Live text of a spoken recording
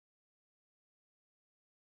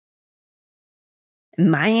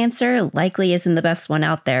My answer likely isn't the best one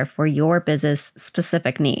out there for your business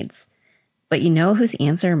specific needs. But you know whose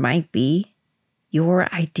answer might be?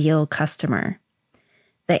 Your ideal customer.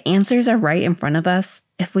 The answers are right in front of us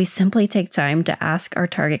if we simply take time to ask our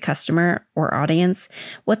target customer or audience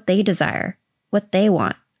what they desire, what they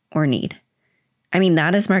want or need. I mean,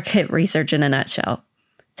 that is market research in a nutshell,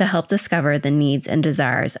 to help discover the needs and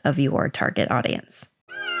desires of your target audience.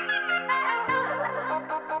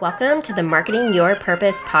 Welcome to the Marketing Your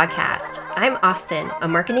Purpose podcast. I'm Austin, a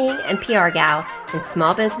marketing and PR gal and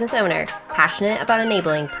small business owner, passionate about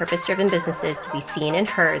enabling purpose-driven businesses to be seen and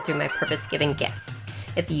heard through my purpose-given gifts.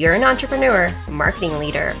 If you're an entrepreneur, marketing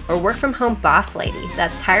leader, or work-from-home boss lady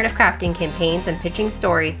that's tired of crafting campaigns and pitching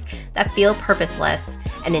stories that feel purposeless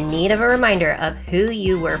and in need of a reminder of who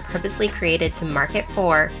you were purposely created to market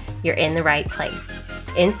for, you're in the right place.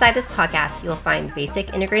 Inside this podcast, you'll find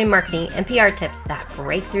basic integrated marketing and PR tips that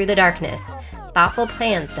break through the darkness, thoughtful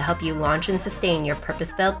plans to help you launch and sustain your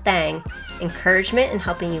purpose-filled thing, encouragement in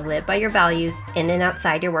helping you live by your values in and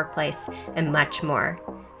outside your workplace, and much more.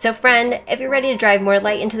 So friend, if you're ready to drive more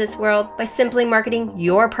light into this world by simply marketing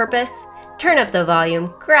your purpose, turn up the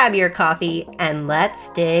volume, grab your coffee, and let's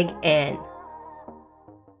dig in.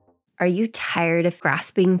 Are you tired of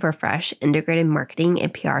grasping for fresh integrated marketing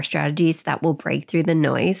and PR strategies that will break through the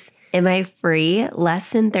noise? In my free, less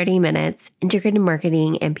than 30 minutes, integrated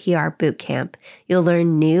marketing and PR bootcamp, you'll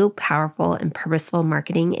learn new, powerful, and purposeful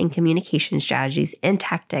marketing and communication strategies and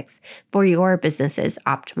tactics for your business's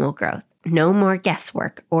optimal growth. No more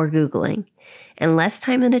guesswork or Googling. In less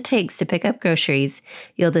time than it takes to pick up groceries,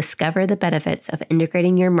 you'll discover the benefits of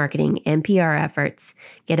integrating your marketing and PR efforts,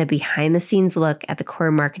 get a behind-the-scenes look at the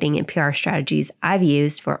core marketing and PR strategies I've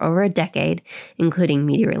used for over a decade, including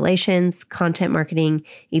media relations, content marketing,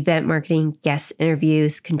 event marketing, guest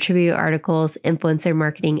interviews, contributor articles, influencer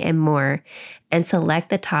marketing, and more, and select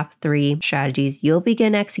the top 3 strategies you'll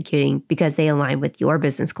begin executing because they align with your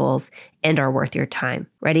business goals and are worth your time.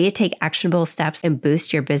 Ready to take actionable steps and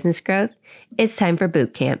boost your business growth? It's time for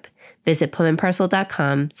bootcamp. Visit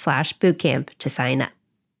plumandparcel.com/bootcamp to sign up.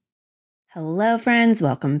 Hello, friends.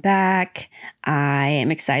 Welcome back. I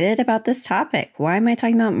am excited about this topic. Why am I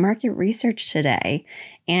talking about market research today?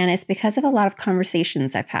 And it's because of a lot of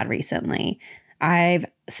conversations I've had recently. I've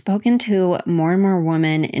spoken to more and more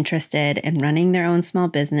women interested in running their own small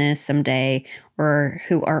business someday, or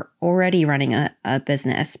who are already running a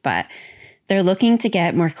business, but they're looking to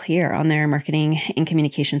get more clear on their marketing and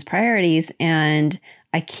communications priorities. And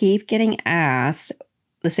I keep getting asked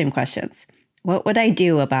the same questions. What would I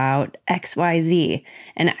do about XYZ?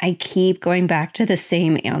 And I keep going back to the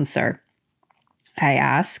same answer. I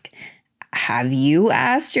ask, have you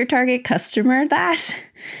asked your target customer that?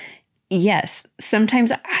 Yes,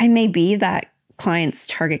 sometimes I may be that client's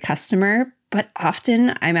target customer, but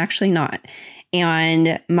often I'm actually not.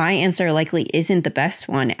 And my answer likely isn't the best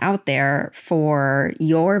one out there for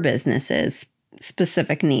your business's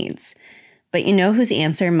specific needs. But you know whose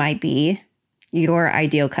answer might be? Your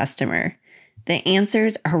ideal customer. The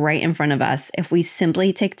answers are right in front of us if we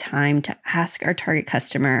simply take time to ask our target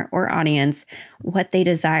customer or audience what they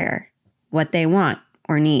desire, what they want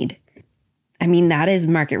or need. I mean, that is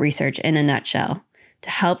market research in a nutshell, to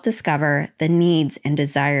help discover the needs and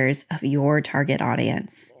desires of your target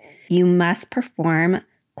audience. You must perform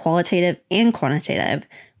qualitative and quantitative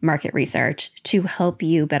market research to help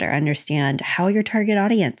you better understand how your target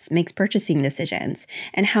audience makes purchasing decisions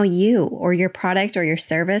and how you or your product or your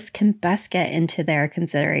service can best get into their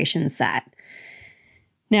consideration set.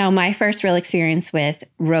 Now, my first real experience with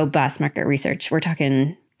robust market research, we're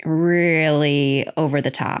talking really over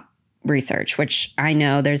the top research, which I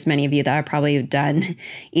know there's many of you that have probably done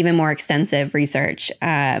even more extensive research.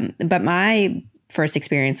 But my first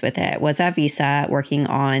experience with it was at Visa, working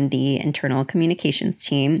on the internal communications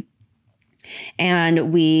team.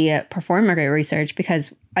 And we performed market research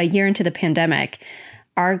because a year into the pandemic,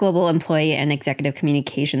 our global employee and executive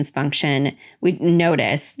communications function, we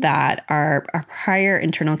noticed that our prior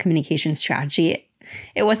internal communication strategy,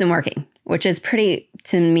 it wasn't working, which is pretty,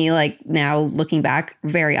 to me, like now looking back,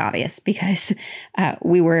 very obvious, because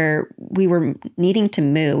we were needing to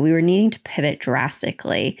move. We were needing to pivot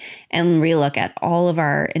drastically and relook at all of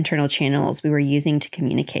our internal channels we were using to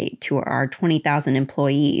communicate to our 20,000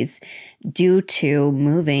 employees due to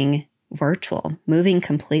moving virtual, moving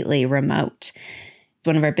completely remote.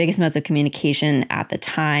 One of our biggest modes of communication at the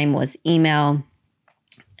time was email,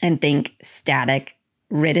 and think static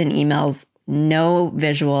written emails, no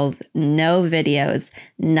visuals, no videos,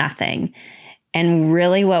 nothing. And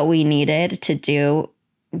really what we needed to do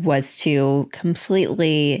was to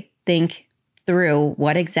completely think through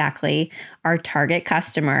what exactly our target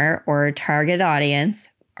customer or target audience,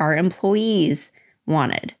 our employees,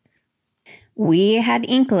 wanted. We had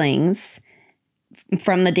inklings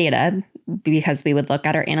from the data because we would look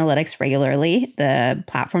at our analytics regularly, the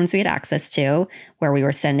platforms we had access to, where we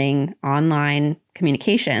were sending online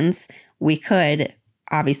communications. We could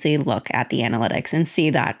obviously look at the analytics and see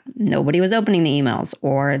that nobody was opening the emails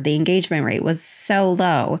or the engagement rate was so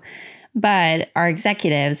low. But our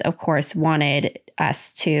executives, of course, wanted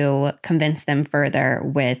us to convince them further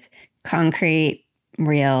with concrete,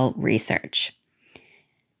 real research.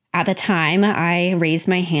 At the time, I raised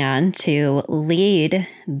my hand to lead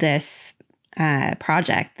this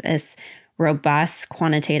project, this robust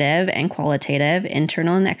quantitative and qualitative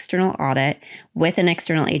internal and external audit with an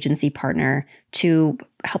external agency partner to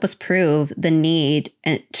help us prove the need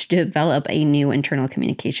to develop a new internal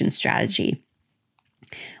communication strategy.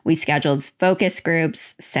 We scheduled focus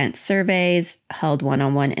groups, sent surveys, held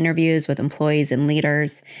one-on-one interviews with employees and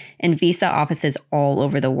leaders in Visa offices all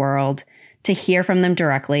over the world to hear from them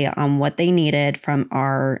directly on what they needed from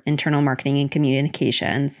our internal marketing and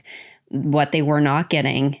communications, what they were not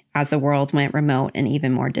getting as the world went remote and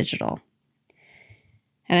even more digital.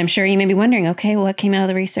 And I'm sure you may be wondering, okay, what came out of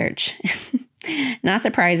the research? Not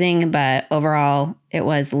surprising, but overall, it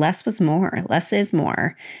was less was more. Less is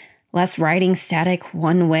more. Less writing static,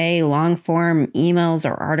 one-way, long-form emails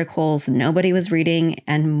or articles nobody was reading,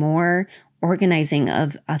 and more organizing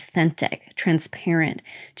of authentic, transparent,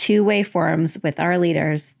 two-way forums with our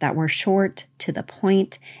leaders that were short, to the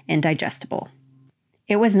point, and digestible.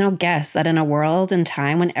 It was no guess that in a world and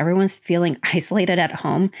time when everyone's feeling isolated at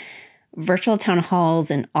home, virtual town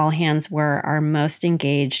halls and all hands were our most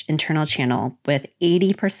engaged internal channel with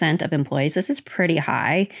 80% of employees. This is pretty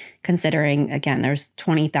high considering, again, there's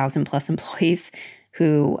 20,000 plus employees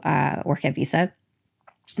who work at Visa.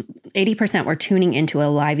 80% were tuning into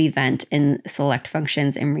a live event in select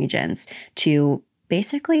functions and regions to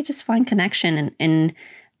basically just find connection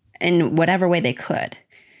in whatever way they could.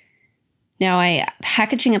 Now,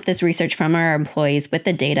 packaging up this research from our employees with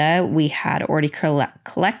the data we had already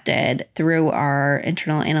collected through our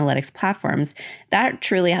internal analytics platforms, that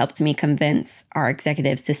truly helped me convince our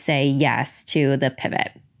executives to say yes to the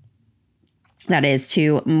pivot. That is,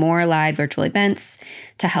 to more live virtual events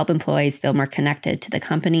to help employees feel more connected to the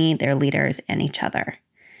company, their leaders, and each other.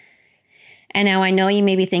 And now I know you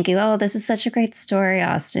may be thinking, oh, this is such a great story,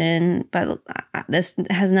 Austin, but this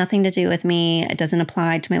has nothing to do with me. It doesn't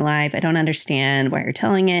apply to my life. I don't understand why you're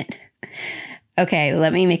telling it. Okay,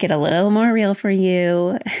 let me make it a little more real for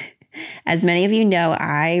you. As many of you know,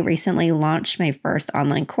 I recently launched my first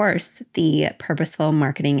online course, the Purposeful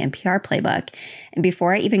Marketing and PR Playbook. And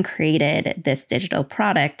before I even created this digital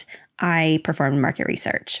product, I performed market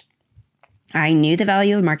research. I knew the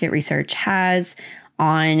value of market research has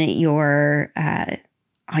on your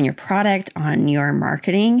product, on your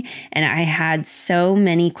marketing. And I had so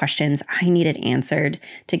many questions I needed answered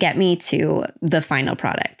to get me to the final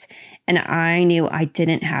product. And I knew I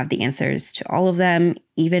didn't have the answers to all of them,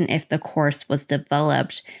 even if the course was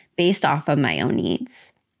developed based off of my own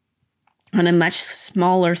needs. On a much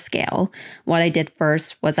smaller scale, what I did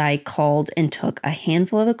first was I called and took a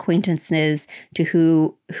handful of acquaintances to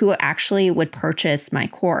who actually would purchase my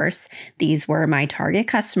course. These were my target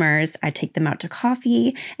customers. I'd take them out to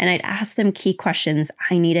coffee and I'd ask them key questions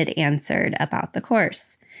I needed answered about the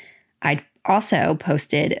course. I'd also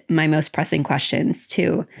posted my most pressing questions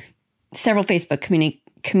to several Facebook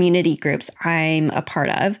community groups I'm a part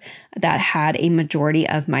of that had a majority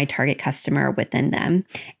of my target customer within them.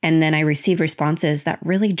 And then I received responses that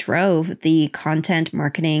really drove the content,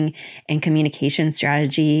 marketing, and communication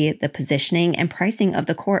strategy, the positioning and pricing of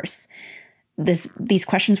the course. These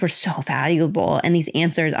questions were so valuable, and these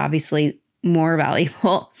answers obviously more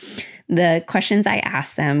valuable. The questions I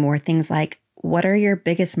asked them were things like, what are your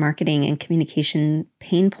biggest marketing and communication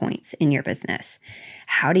pain points in your business?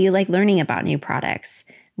 How do you like learning about new products?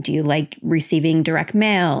 Do you like receiving direct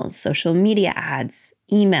mail, social media ads,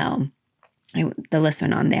 email? The list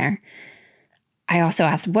went on there. I also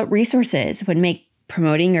asked what resources would make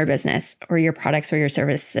promoting your business or your products or your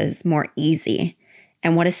services more easy,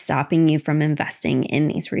 and what is stopping you from investing in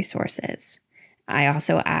these resources. I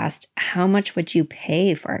also asked, how much would you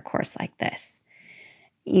pay for a course like this?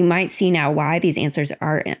 You might see now why these answers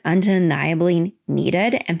are undeniably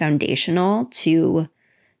needed and foundational to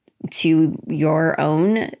your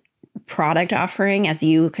own product offering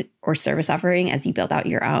or service offering as you build out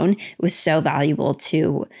your own. It was so valuable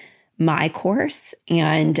to my course,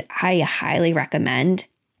 and I highly recommend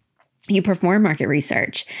you perform market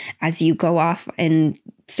research, as you go off and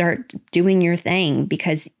start doing your thing,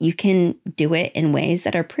 because you can do it in ways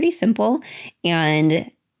that are pretty simple and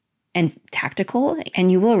tactical,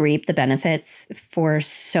 and you will reap the benefits for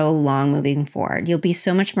so long moving forward. You'll be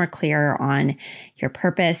so much more clear on your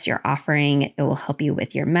purpose, your offering. It will help you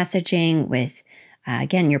with your messaging, with,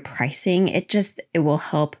 again, your pricing. It will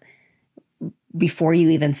help before you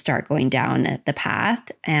even start going down the path,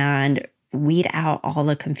 and weed out all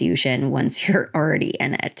the confusion once you're already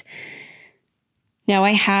in it. Now,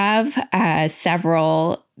 I have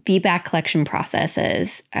several feedback collection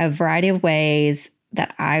processes, a variety of ways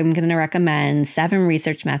that I'm going to recommend, 7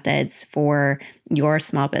 research methods for your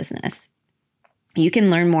small business. You can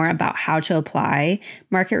learn more about how to apply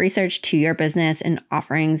market research to your business and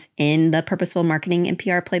offerings in the Purposeful Marketing and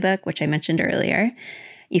PR Playbook, which I mentioned earlier.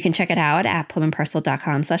 You can check it out at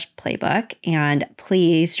plumandparcel.com/playbook. And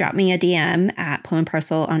please drop me a DM at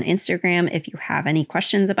plumandparcel on Instagram if you have any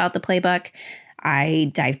questions about the playbook. I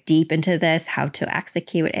dive deep into this, how to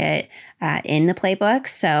execute it in the playbook.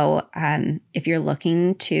 So if you're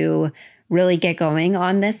looking to really get going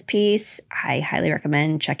on this piece, I highly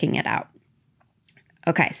recommend checking it out.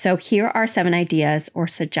 Okay, so here are 7 ideas or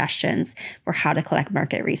suggestions for how to collect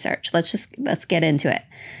market research. Let's get into it.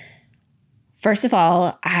 First of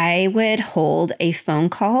all, I would hold a phone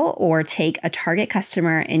call or take a target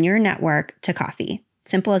customer in your network to coffee.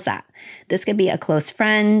 Simple as that. This could be a close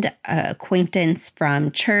friend, an acquaintance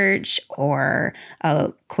from church, or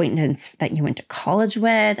an acquaintance that you went to college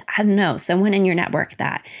with. I don't know, someone in your network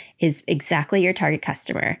that is exactly your target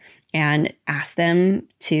customer, and ask them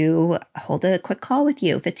to hold a quick call with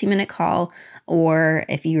you, 15-minute call, or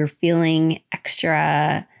if you're feeling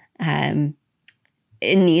extra in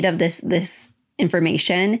need of this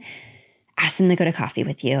information, ask them to go to coffee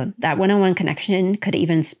with you. That one-on-one connection could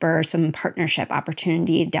even spur some partnership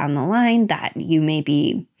opportunity down the line that you may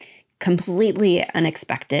be completely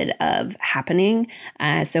unexpected of happening.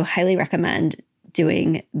 So highly recommend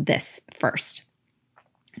doing this first.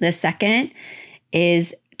 The second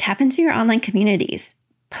is tap into your online communities.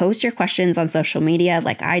 Post your questions on social media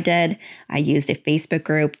like I did. I used a Facebook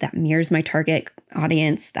group that mirrors my target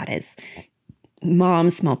audience, that is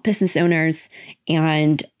moms, small business owners.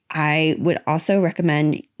 And I would also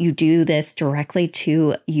recommend you do this directly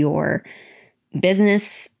to your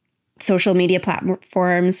business social media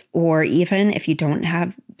platforms, or even if you don't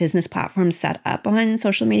have business platforms set up on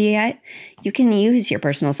social media yet, you can use your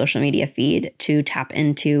personal social media feed to tap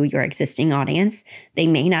into your existing audience. They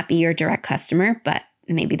may not be your direct customer, but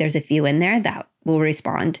maybe there's a few in there that will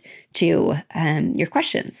respond to your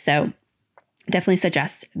questions. So definitely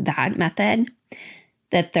suggest that method.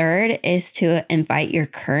 The third is to invite your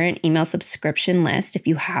current email subscription list, if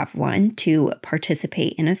you have one, to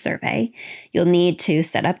participate in a survey. You'll need to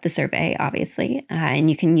set up the survey, obviously, and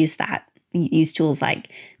you can use tools like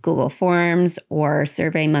Google Forms or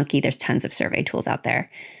SurveyMonkey. There's tons of survey tools out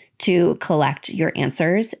there to collect your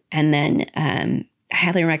answers. And then I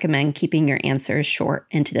highly recommend keeping your answers short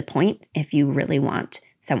and to the point if you really want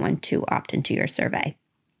someone to opt into your survey.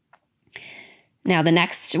 Now, the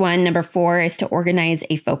next one, number 4, is to organize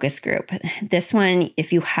a focus group. This one,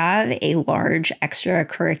 if you have a large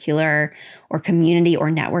extracurricular or community or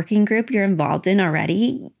networking group you're involved in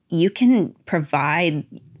already, you can provide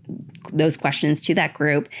those questions to that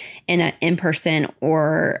group in an in-person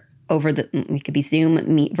or it could be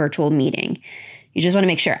Zoom virtual meeting. You just want to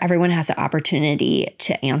make sure everyone has the opportunity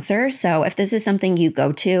to answer. So if this is something you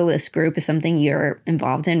go to, this group is something you're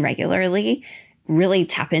involved in regularly, really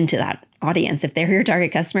tap into that audience. If they're your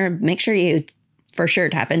target customer, make sure you for sure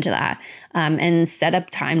tap into that and set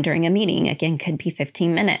up time during a meeting. Again, could be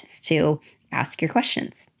 15 minutes to ask your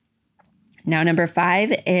questions. Now, number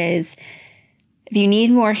 5 is if you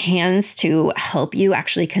need more hands to help you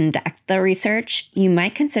actually conduct the research, you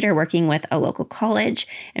might consider working with a local college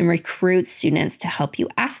and recruit students to help you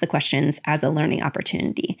ask the questions as a learning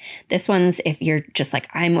opportunity. This one's if you're just like,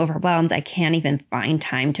 I'm overwhelmed, I can't even find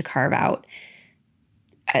time to carve out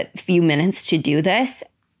a few minutes to do this,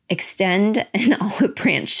 extend an olive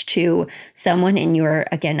branch to someone in your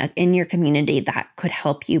community that could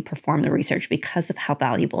help you perform the research because of how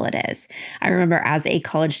valuable it is. I remember as a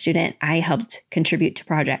college student, I helped contribute to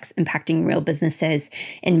projects impacting real businesses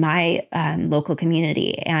in my local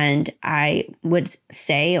community. And I would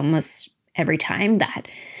say almost every time that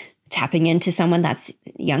tapping into someone that's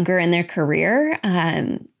younger in their career,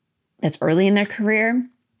 that's early in their career,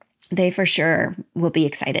 they for sure will be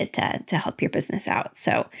excited to help your business out.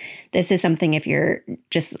 So this is something if you're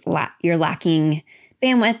just you're lacking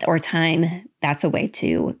bandwidth or time, that's a way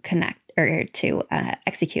to connect or to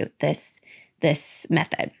execute this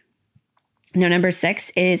method. Now, number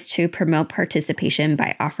 6 is to promote participation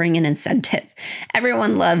by offering an incentive.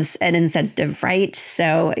 Everyone loves an incentive, right?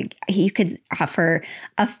 So you could offer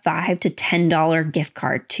a $5 to $10 gift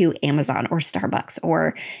card to Amazon or Starbucks,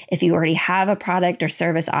 or if you already have a product or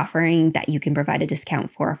service offering that you can provide a discount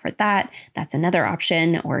for that, that's another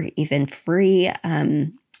option, or even free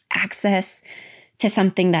access to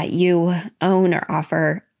something that you own or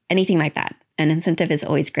offer, anything like that. An incentive is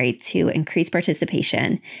always great to increase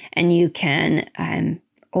participation, and you can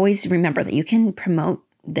always remember that you can promote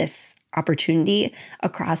this opportunity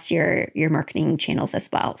across your marketing channels as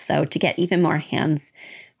well. So to get even more hands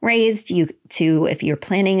raised, if you're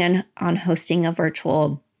planning on hosting a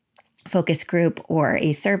virtual focus group or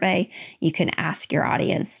a survey, you can ask your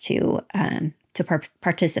audience to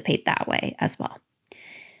participate that way as well.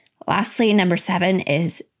 Lastly, number 7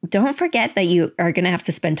 is don't forget that you are going to have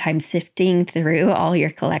to spend time sifting through all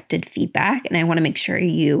your collected feedback. And I want to make sure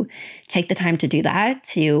you take the time to do that,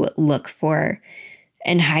 to look for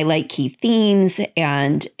and highlight key themes.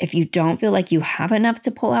 And if you don't feel like you have enough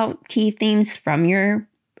to pull out key themes from your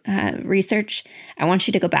research, I want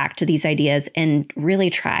you to go back to these ideas and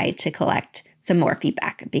really try to collect some more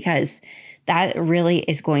feedback, because that really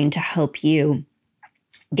is going to help you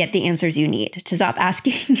get the answers you need to stop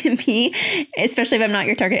asking me, especially if I'm not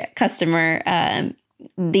your target customer,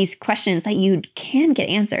 these questions that you can get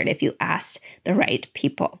answered if you ask the right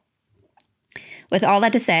people. With all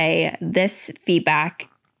that to say, this feedback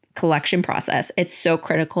collection process, it's so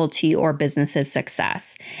critical to your business's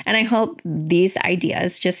success. And I hope these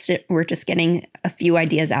ideas, we're just getting a few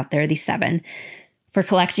ideas out there, these 7 for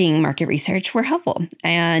collecting market research, were helpful.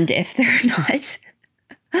 And if they're not,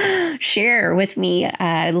 share with me.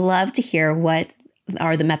 I'd love to hear what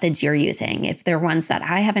are the methods you're using. If they're ones that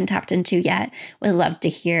I haven't tapped into yet, would love to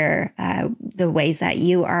hear the ways that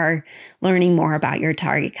you are learning more about your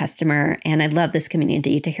target customer. And I'd love this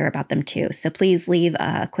community to hear about them too. So please leave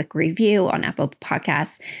a quick review on Apple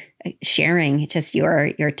Podcasts, sharing just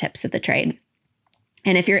your tips of the trade.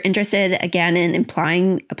 And if you're interested, again, in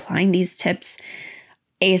applying these tips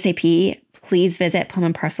ASAP, please visit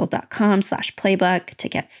plumandparcel.com/playbook to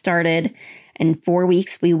get started. In 4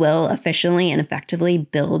 weeks, we will officially and effectively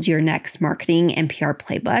build your next marketing and PR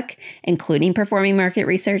playbook, including performing market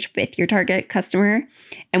research with your target customer,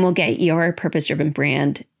 and we'll get your purpose-driven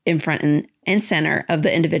brand in front and center of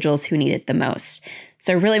the individuals who need it the most.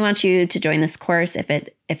 So I really want you to join this course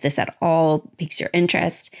if this at all piques your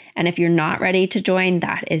interest. And if you're not ready to join,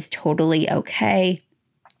 that is totally okay.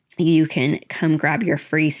 You can come grab your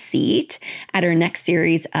free seat at our next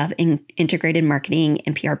series of integrated marketing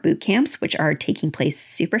and PR boot camps, which are taking place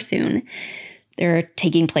super soon. They're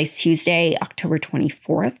taking place Tuesday, October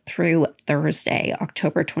 24th through Thursday,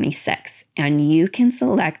 October 26th. And you can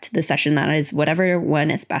select the session that is whatever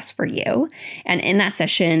one is best for you. And in that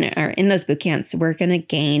session, or in those boot camps, we're going to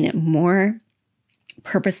gain more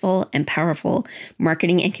purposeful and powerful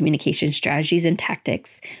marketing and communication strategies and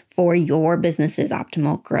tactics for your business's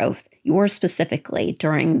optimal growth, yours specifically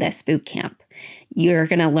during this boot camp. You're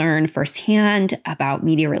going to learn firsthand about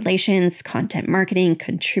media relations, content marketing,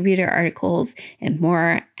 contributor articles, and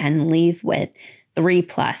more, and leave with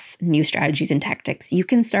 3+ new strategies and tactics you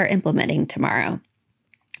can start implementing tomorrow.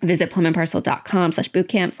 Visit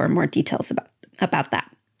plumandparcel.com/bootcamp for more details about that.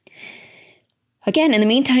 Again, in the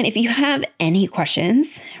meantime, if you have any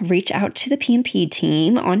questions, reach out to the PMP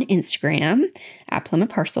team on Instagram at Plum and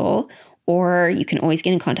Parcel, or you can always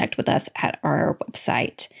get in contact with us at our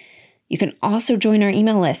website. You can also join our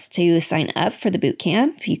email list to sign up for the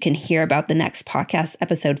bootcamp. You can hear about the next podcast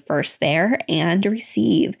episode first there and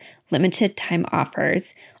receive limited time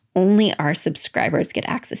offers only our subscribers get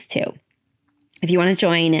access to. If you want to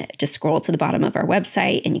join, just scroll to the bottom of our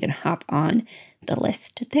website and you can hop on the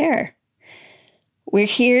list there. We're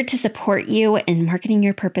here to support you in marketing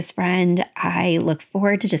your purpose, friend. I look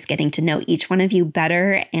forward to just getting to know each one of you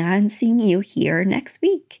better and seeing you here next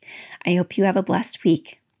week. I hope you have a blessed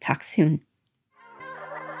week. Talk soon.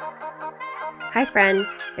 Hi, friend.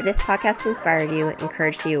 If this podcast inspired you,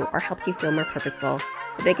 encouraged you, or helped you feel more purposeful,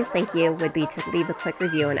 the biggest thank you would be to leave a quick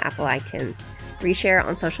review on Apple iTunes, reshare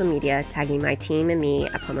on social media, tagging my team and me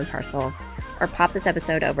at Plum and Parcel, or pop this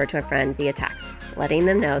episode over to a friend via text, letting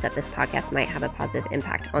them know that this podcast might have a positive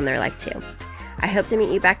impact on their life too. I hope to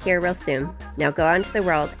meet you back here real soon. Now go out into the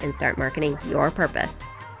world and start marketing your purpose.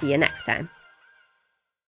 See you next time.